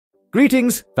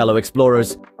Greetings, fellow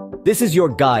explorers. This is your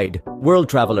guide, world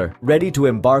traveler, ready to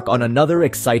embark on another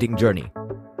exciting journey.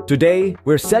 Today,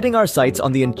 we're setting our sights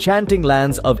on the enchanting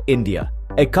lands of India,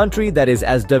 a country that is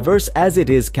as diverse as it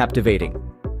is captivating.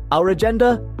 Our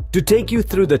agenda? To take you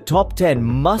through the top 10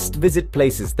 must-visit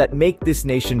places that make this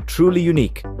nation truly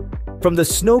unique. From the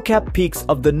snow-capped peaks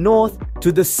of the north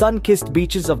to the sun-kissed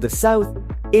beaches of the south,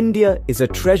 India is a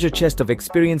treasure chest of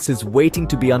experiences waiting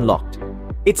to be unlocked.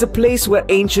 It's a place where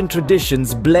ancient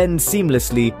traditions blend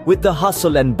seamlessly with the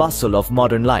hustle and bustle of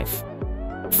modern life.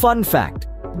 Fun fact,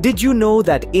 did you know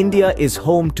that India is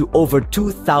home to over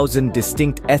 2,000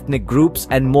 distinct ethnic groups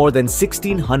and more than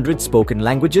 1,600 spoken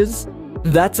languages?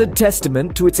 That's a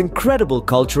testament to its incredible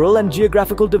cultural and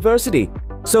geographical diversity.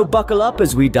 So buckle up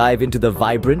as we dive into the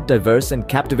vibrant, diverse and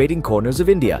captivating corners of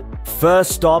India.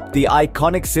 First stop, the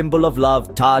iconic symbol of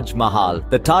love, Taj Mahal.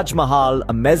 The Taj Mahal,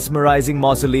 a mesmerizing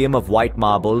mausoleum of white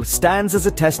marble, stands as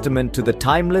a testament to the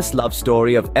timeless love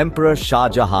story of Emperor Shah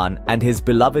Jahan and his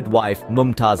beloved wife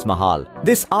Mumtaz Mahal.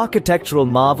 This architectural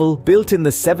marvel, built in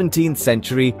the 17th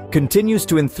century, continues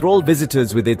to enthrall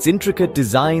visitors with its intricate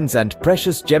designs and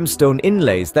precious gemstone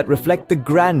inlays that reflect the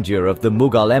grandeur of the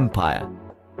Mughal Empire.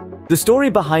 The story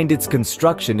behind its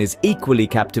construction is equally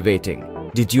captivating.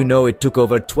 Did you know it took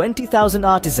over 20,000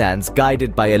 artisans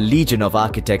guided by a legion of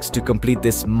architects to complete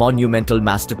this monumental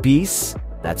masterpiece?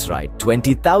 That's right,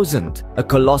 20,000. A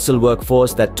colossal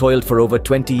workforce that toiled for over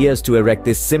 20 years to erect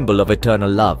this symbol of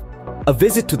eternal love. A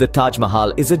visit to the Taj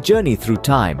Mahal is a journey through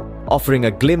time, offering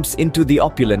a glimpse into the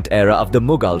opulent era of the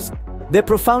Mughals, their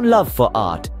profound love for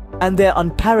art, and their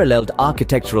unparalleled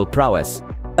architectural prowess.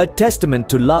 A testament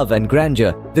to love and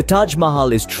grandeur, the Taj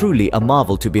Mahal is truly a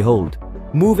marvel to behold.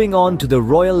 Moving on to the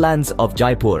royal lands of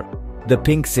Jaipur, the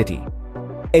Pink City.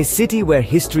 A city where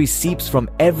history seeps from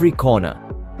every corner,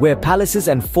 where palaces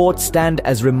and forts stand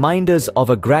as reminders of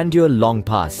a grandeur long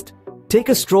past. Take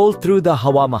a stroll through the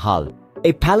Hawa Mahal,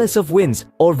 a palace of winds,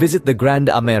 or visit the Grand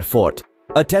Amer Fort,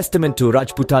 a testament to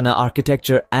Rajputana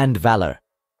architecture and valor.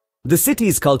 The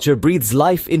city's culture breathes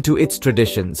life into its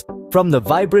traditions, from the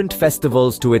vibrant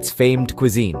festivals to its famed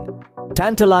cuisine.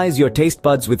 Tantalize your taste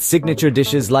buds with signature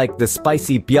dishes like the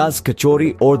spicy pyaz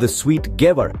kachori or the sweet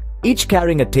gewar, each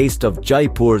carrying a taste of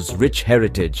Jaipur's rich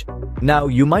heritage. Now,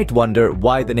 you might wonder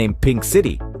why the name Pink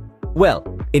City. Well,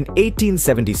 in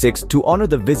 1876, to honor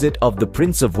the visit of the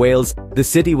Prince of Wales, the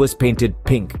city was painted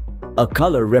pink, a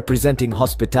color representing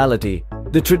hospitality.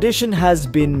 The tradition has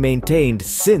been maintained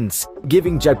since,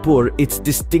 giving Jaipur its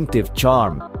distinctive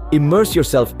charm. Immerse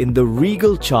yourself in the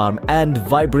regal charm and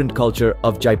vibrant culture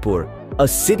of Jaipur, a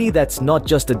city that's not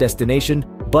just a destination,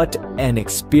 but an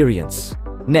experience.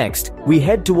 Next, we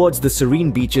head towards the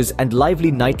serene beaches and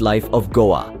lively nightlife of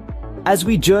Goa. As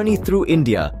we journey through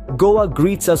India, Goa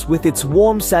greets us with its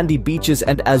warm sandy beaches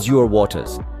and azure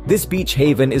waters. This beach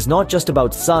haven is not just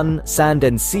about sun, sand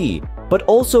and sea, but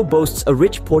also boasts a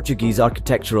rich Portuguese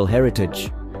architectural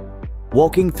heritage.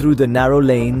 Walking through the narrow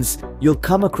lanes, you'll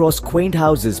come across quaint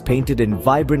houses painted in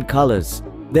vibrant colors,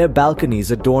 their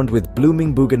balconies adorned with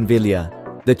blooming bougainvillea.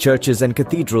 The churches and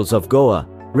cathedrals of Goa,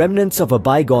 remnants of a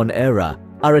bygone era,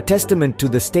 are a testament to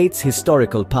the state's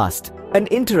historical past. An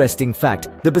interesting fact,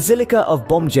 the Basilica of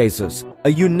Bom Jesus,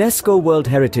 a UNESCO World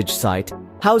Heritage Site,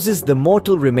 houses the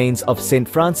mortal remains of Saint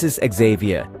Francis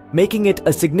Xavier, making it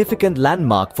a significant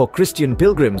landmark for Christian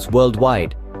pilgrims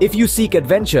worldwide. If you seek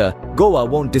adventure, Goa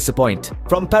won't disappoint.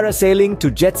 From parasailing to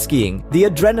jet skiing, the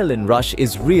adrenaline rush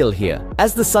is real here.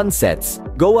 As the sun sets,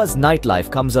 Goa's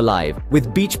nightlife comes alive,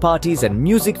 with beach parties and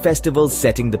music festivals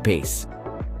setting the pace.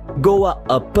 Goa,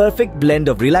 a perfect blend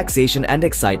of relaxation and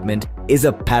excitement, is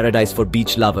a paradise for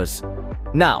beach lovers.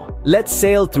 Now, let's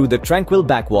sail through the tranquil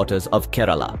backwaters of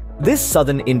Kerala. This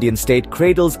southern Indian state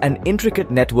cradles an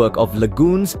intricate network of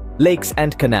lagoons, lakes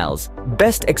and canals,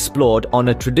 best explored on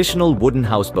a traditional wooden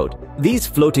houseboat. These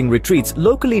floating retreats,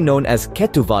 locally known as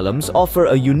Kettuvalams, offer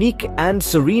a unique and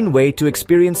serene way to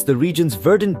experience the region's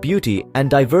verdant beauty and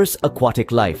diverse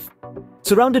aquatic life.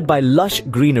 Surrounded by lush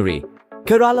greenery,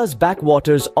 Kerala's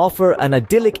backwaters offer an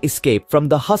idyllic escape from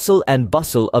the hustle and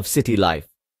bustle of city life.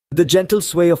 The gentle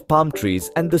sway of palm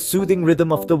trees and the soothing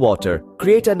rhythm of the water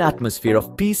create an atmosphere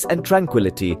of peace and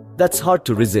tranquility that's hard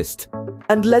to resist.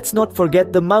 And let's not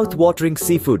forget the mouth-watering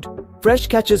seafood. Fresh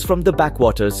catches from the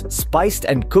backwaters, spiced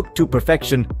and cooked to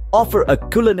perfection, offer a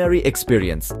culinary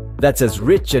experience that's as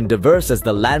rich and diverse as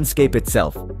the landscape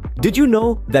itself. Did you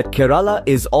know that Kerala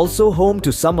is also home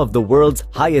to some of the world's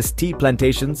highest tea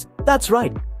plantations? That's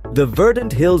right, the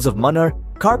verdant hills of Munnar,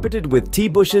 carpeted with tea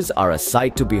bushes, are a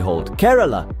sight to behold.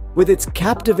 Kerala, with its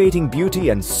captivating beauty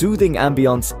and soothing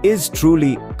ambience, is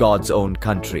truly God's own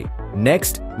country.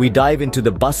 Next, we dive into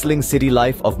the bustling city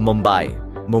life of Mumbai.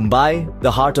 Mumbai,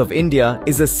 the heart of India,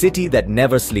 is a city that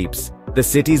never sleeps. The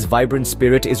city's vibrant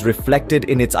spirit is reflected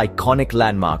in its iconic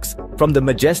landmarks, from the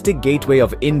majestic gateway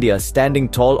of India standing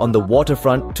tall on the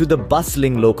waterfront to the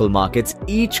bustling local markets.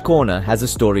 Each corner has a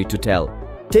story to tell.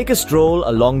 Take a stroll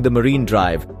along the Marine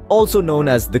Drive, also known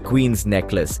as the Queen's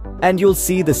Necklace, and you'll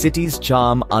see the city's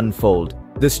charm unfold.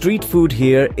 The street food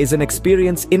here is an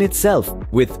experience in itself,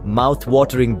 with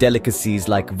mouth-watering delicacies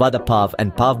like vada pav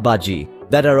and pav bhaji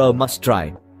that are a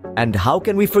must-try. And how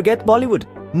can we forget Bollywood?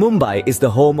 Mumbai is the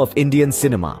home of Indian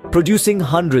cinema, producing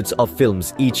hundreds of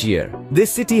films each year.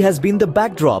 This city has been the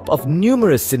backdrop of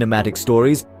numerous cinematic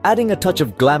stories, adding a touch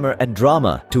of glamour and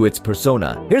drama to its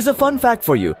persona. Here's a fun fact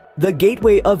for you. The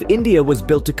Gateway of India was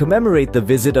built to commemorate the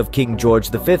visit of King George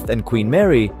V and Queen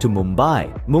Mary to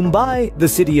Mumbai. Mumbai, the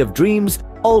city of dreams,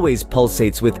 always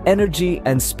pulsates with energy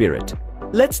and spirit.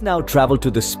 Let's now travel to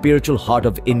the spiritual heart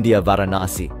of India,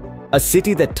 Varanasi. A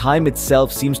city that time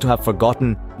itself seems to have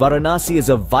forgotten, Varanasi is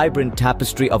a vibrant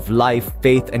tapestry of life,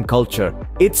 faith, and culture.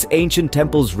 Its ancient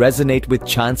temples resonate with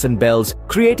chants and bells,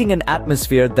 creating an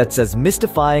atmosphere that's as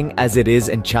mystifying as it is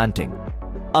enchanting.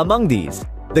 Among these,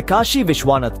 the Kashi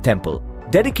Vishwanath Temple,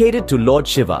 dedicated to Lord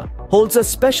Shiva, holds a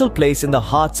special place in the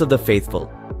hearts of the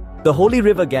faithful. The holy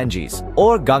river Ganges,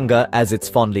 or Ganga as it's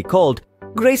fondly called,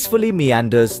 gracefully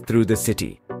meanders through the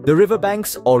city. The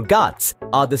riverbanks, or ghats,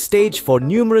 are the stage for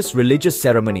numerous religious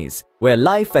ceremonies, where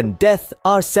life and death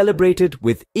are celebrated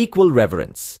with equal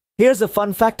reverence. Here's a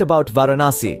fun fact about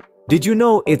Varanasi. Did you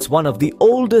know it's one of the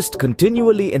oldest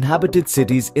continually inhabited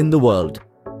cities in the world?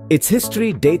 Its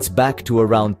history dates back to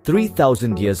around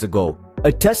 3,000 years ago,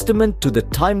 a testament to the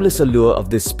timeless allure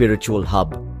of this spiritual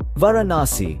hub.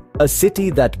 Varanasi, a city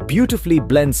that beautifully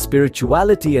blends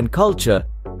spirituality and culture,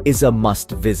 is a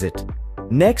must-visit.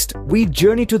 Next, we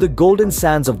journey to the golden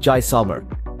sands of Jaisalmer.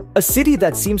 A city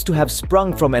that seems to have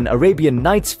sprung from an Arabian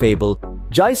Nights fable,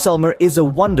 Jaisalmer is a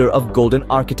wonder of golden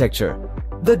architecture.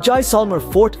 The Jaisalmer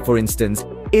Fort, for instance,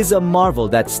 is a marvel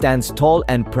that stands tall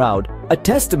and proud, a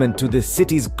testament to the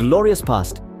city's glorious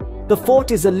past. The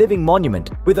fort is a living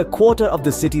monument, with a quarter of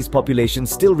the city's population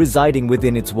still residing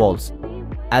within its walls.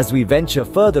 As we venture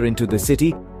further into the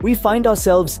city, we find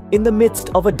ourselves in the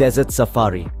midst of a desert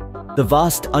safari. The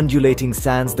vast undulating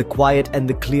sands, the quiet and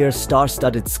the clear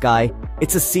star-studded sky,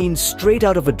 it's a scene straight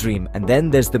out of a dream. And then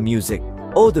there's the music.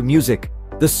 Oh, the music!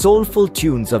 The soulful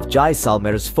tunes of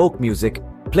Jaisalmer's folk music,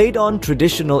 played on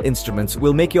traditional instruments,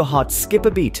 will make your heart skip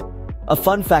a beat. A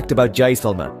fun fact about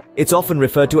Jaisalmer, it's often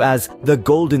referred to as the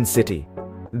Golden City.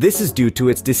 This is due to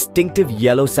its distinctive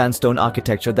yellow sandstone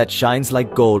architecture that shines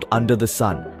like gold under the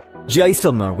sun.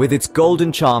 Jaisalmer, with its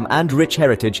golden charm and rich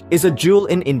heritage, is a jewel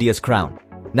in India's crown.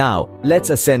 Now, let's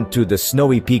ascend to the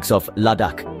snowy peaks of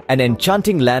Ladakh. An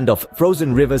enchanting land of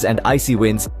frozen rivers and icy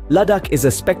winds, Ladakh is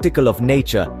a spectacle of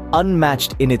nature,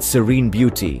 unmatched in its serene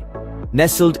beauty.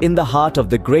 Nestled in the heart of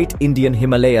the great Indian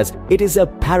Himalayas, it is a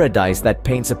paradise that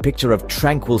paints a picture of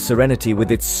tranquil serenity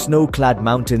with its snow-clad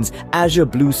mountains, azure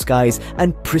blue skies,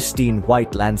 and pristine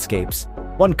white landscapes.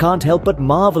 One can't help but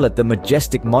marvel at the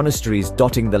majestic monasteries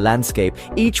dotting the landscape,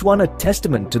 each one a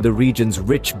testament to the region's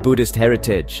rich Buddhist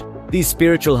heritage. These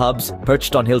spiritual hubs,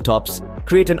 perched on hilltops,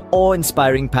 create an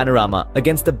awe-inspiring panorama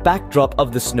against the backdrop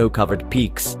of the snow-covered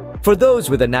peaks. For those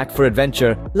with a knack for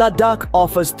adventure, Ladakh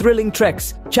offers thrilling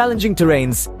treks, challenging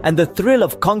terrains, and the thrill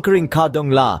of conquering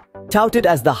Kardong La, touted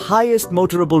as the highest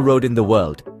motorable road in the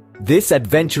world. This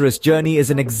adventurous journey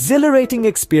is an exhilarating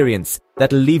experience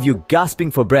that'll leave you gasping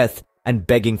for breath and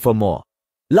begging for more.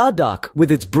 Ladakh,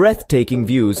 with its breathtaking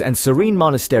views and serene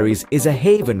monasteries, is a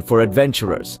haven for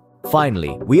adventurers.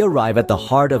 Finally, we arrive at the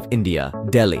heart of India,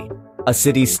 Delhi. A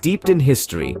city steeped in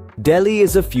history, Delhi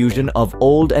is a fusion of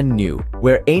old and new,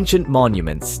 where ancient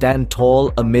monuments stand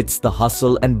tall amidst the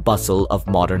hustle and bustle of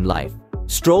modern life.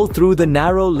 Stroll through the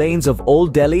narrow lanes of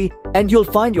Old Delhi and you'll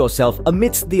find yourself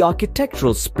amidst the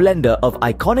architectural splendor of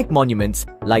iconic monuments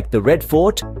like the Red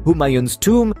Fort, Humayun's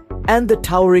tomb, and the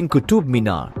towering Qutub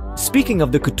Minar. Speaking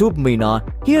of the Qutub Minar,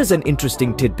 here's an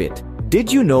interesting tidbit. Did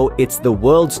you know it's the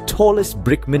world's tallest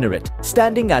brick minaret,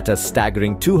 standing at a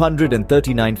staggering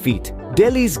 239 feet?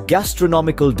 Delhi's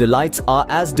gastronomical delights are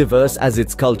as diverse as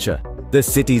its culture. The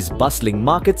city's bustling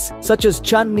markets, such as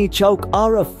Chandni Chowk,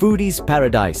 are a foodie's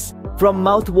paradise. From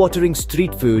mouth-watering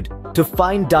street food to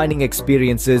fine dining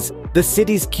experiences, the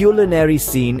city's culinary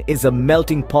scene is a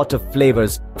melting pot of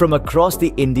flavors from across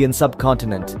the Indian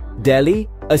subcontinent. Delhi,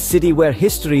 a city where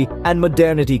history and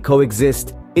modernity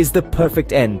coexist, is the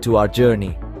perfect end to our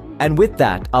journey. And with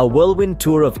that, our whirlwind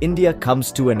tour of India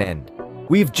comes to an end.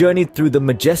 We've journeyed through the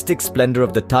majestic splendor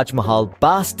of the Taj Mahal,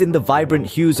 basked in the vibrant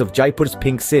hues of Jaipur's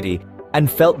Pink City,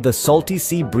 and felt the salty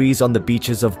sea breeze on the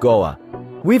beaches of Goa.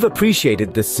 We've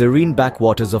appreciated the serene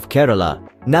backwaters of Kerala,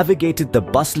 navigated the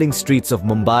bustling streets of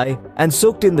Mumbai, and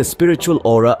soaked in the spiritual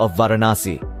aura of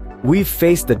Varanasi. We've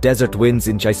faced the desert winds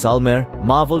in Jaisalmer,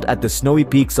 marveled at the snowy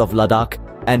peaks of Ladakh,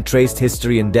 and traced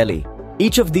history in Delhi.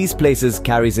 Each of these places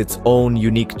carries its own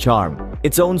unique charm,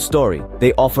 its own story.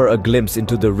 They offer a glimpse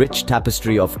into the rich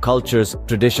tapestry of cultures,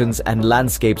 traditions, and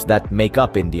landscapes that make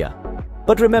up India.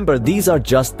 But remember, these are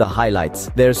just the highlights.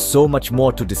 There's so much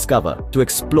more to discover, to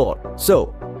explore.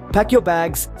 So, pack your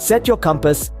bags, set your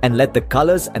compass, and let the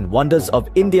colors and wonders of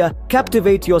India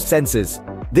captivate your senses.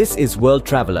 This is World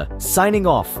Traveler, signing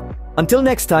off. Until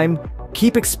next time,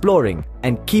 keep exploring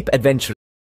and keep adventuring.